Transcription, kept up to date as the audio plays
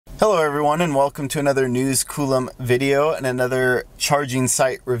Hello everyone, and welcome to another News Coolum video and another charging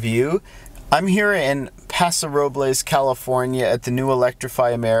site review. I'm here in Paso Robles, California at the new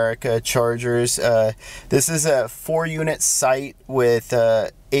Electrify America chargers. This is a 4-unit site with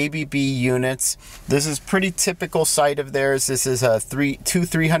ABB units. This is pretty typical site of theirs. This is two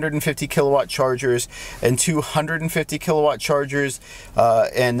 350 kilowatt chargers and 250 kilowatt chargers.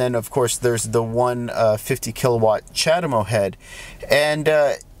 And then of course there's the one 50 kilowatt CHAdeMO head. And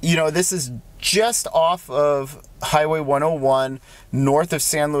you know, this is just off of Highway 101 north of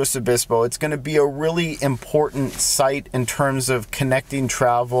San Luis Obispo. It's going to be a really important site in terms of connecting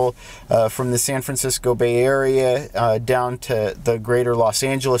travel from the San Francisco Bay Area down to the greater Los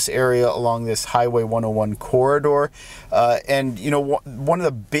Angeles area along this Highway 101 corridor. And you know, one of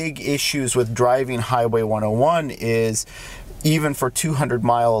the big issues with driving Highway 101 is even for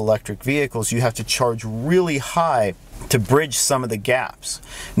 200-mile electric vehicles, you have to charge really high to bridge some of the gaps.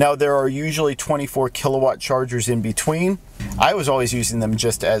 Now, there are usually 24 kilowatt chargers in between. I was always using them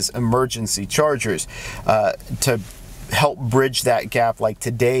just as emergency chargers to help bridge that gap. Like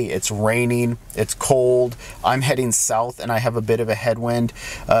today, it's raining, it's cold, I'm heading south and I have a bit of a headwind.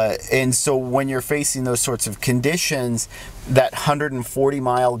 And so when you're facing those sorts of conditions, that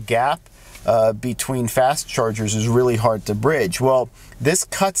 140-mile gap between fast chargers is really hard to bridge. Well, this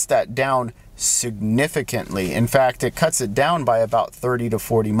cuts that down significantly. In fact, it cuts it down by about 30 to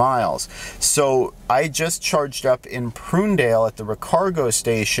 40 miles. So I just charged up in Prunedale at the Recargo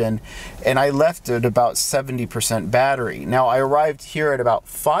station and I left at about 70% battery. Now I arrived here at about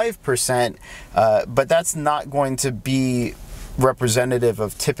 5%, but that's not going to be representative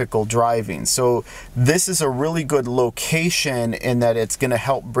of typical driving. So this is a really good location in that it's going to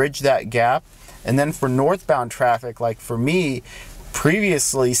help bridge that gap. And then for northbound traffic, like for me,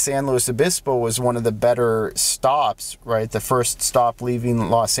 previously San Luis Obispo was one of the better stops, right? The first stop leaving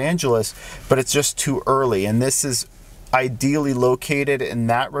Los Angeles, but it's just too early. And this is ideally located in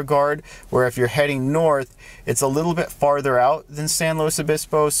that regard, where if you're heading north, it's a little bit farther out than San Luis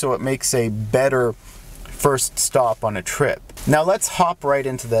Obispo, so it makes a better first stop on a trip. Now let's hop right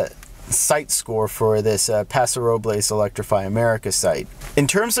into the site score for this Paso Robles Electrify America site. In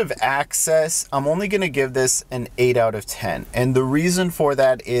terms of access, I'm only going to give this an 8 out of 10. And the reason for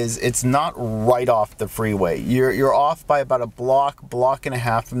that is it's not right off the freeway. You're off by about a block and a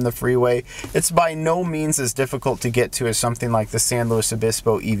half from the freeway. It's by no means as difficult to get to as something like the San Luis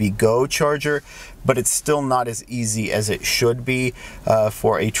Obispo EV Go charger, but it's still not as easy as it should be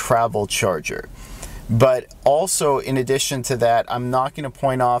for a travel charger. But also, in addition to that, I'm not going to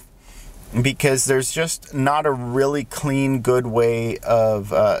point off because there's just not a really clean, good way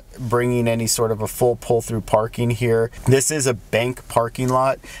of bringing any sort of a full pull-through parking here. This is a bank parking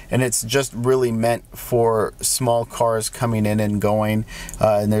lot, and it's just really meant for small cars coming in and going,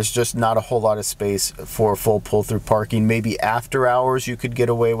 and there's just not a whole lot of space for full pull-through parking. Maybe after hours you could get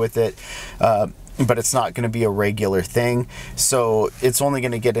away with it, but it's not going to be a regular thing. So it's only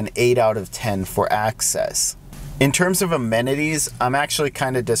going to get an 8 out of 10 for access. In terms of amenities, I'm actually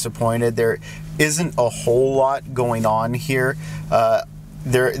kind of disappointed. There isn't a whole lot going on here.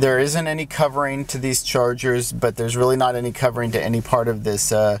 There isn't any covering to these chargers, but there's really not any covering to any part of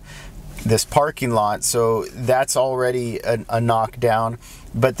this this parking lot. So that's already a knockdown.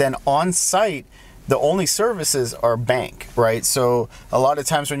 But then on site, the only services are bank, right? So a lot of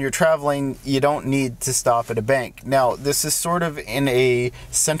times when you're traveling, you don't need to stop at a bank. Now, this is sort of in a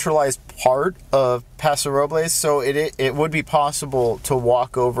centralized part of Paso Robles, so it would be possible to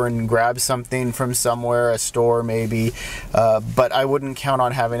walk over and grab something from somewhere, a store maybe, but I wouldn't count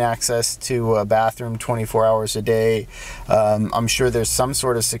on having access to a bathroom 24 hours a day. I'm sure there's some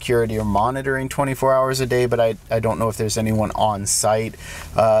sort of security or monitoring 24 hours a day, but I don't know if there's anyone on site.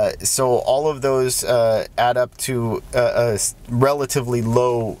 So all of those add up to a relatively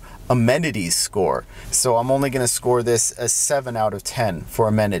low amenities score. So I'm only going to score this a 7 out of 10 for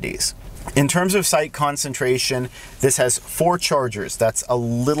amenities. In terms of site concentration, this has 4 chargers. That's a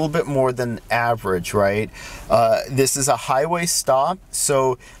little bit more than average, right? This is a highway stop,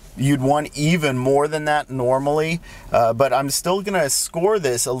 so you'd want even more than that normally, but I'm still going to score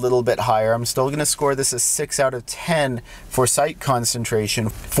this a little bit higher. I'm still going to score this a 6 out of 10 for site concentration.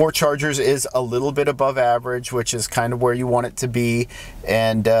 4 chargers is a little bit above average, which is kind of where you want it to be.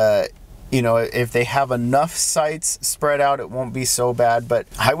 And you know, if they have enough sites spread out, it won't be so bad.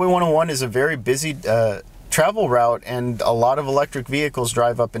 But Highway 101 is a very busy travel route, and a lot of electric vehicles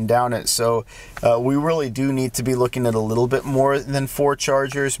drive up and down it. So we really do need to be looking at a little bit more than 4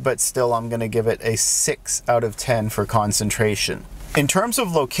 chargers, but still I'm going to give it a 6 out of 10 for concentration. In terms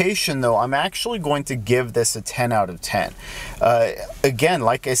of location, though, I'm actually going to give this a 10 out of 10. Again,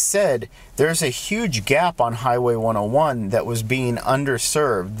 like I said, there's a huge gap on Highway 101 that was being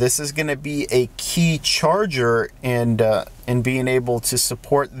underserved. This is going to be a key charger in being able to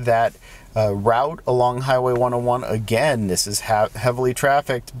support that route along Highway 101. Again, this is heavily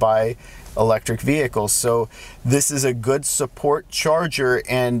trafficked by electric vehicles, so this is a good support charger,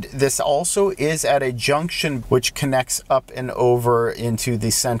 and this also is at a junction which connects up and over into the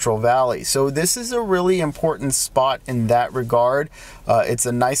Central Valley. So this is a really important spot in that regard. It's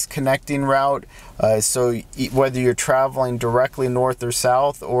a nice connecting route, so whether you're traveling directly north or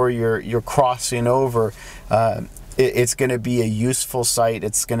south, or you're crossing over, it's going to be a useful site.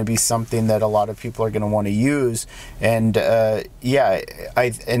 It's going to be something that a lot of people are going to want to use, and yeah,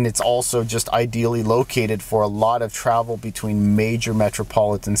 and it's also just ideally located for a lot of travel between major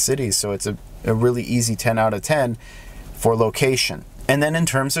metropolitan cities. So it's a really easy 10 out of 10 for location. And then in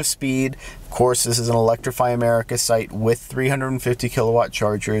terms of speed, of course, this is an Electrify America site with 350 kilowatt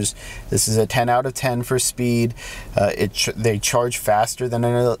chargers. This is a 10 out of 10 for speed. They charge faster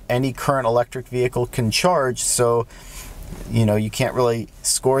than any current electric vehicle can charge. So, you know, you can't really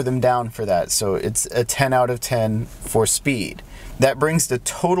score them down for that. So it's a 10 out of 10 for speed. That brings the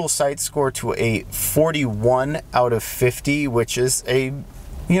total site score to a 41 out of 50, which is a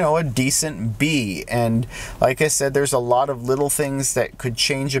decent B. And like I said, there's a lot of little things that could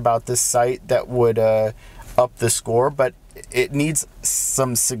change about this site that would up the score, but it needs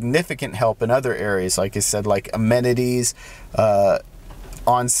some significant help in other areas, like I said, like amenities,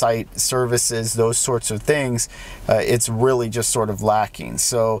 on-site services, those sorts of things. It's really just sort of lacking.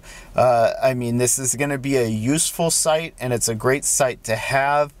 So I mean, this is going to be a useful site, and it's a great site to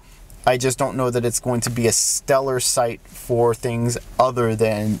have. I just don't know that it's going to be a stellar site for things other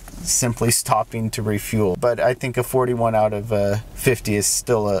than simply stopping to refuel. But I think a 41 out of 50 is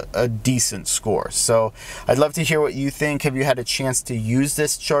still a decent score. So I'd love to hear what you think. Have you had a chance to use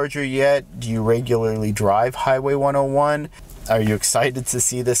this charger yet? Do you regularly drive Highway 101? Are you excited to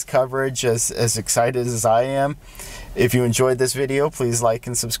see this coverage, as excited as I am? If you enjoyed this video, please like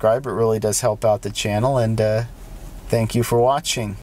and subscribe. It really does help out the channel, and thank you for watching.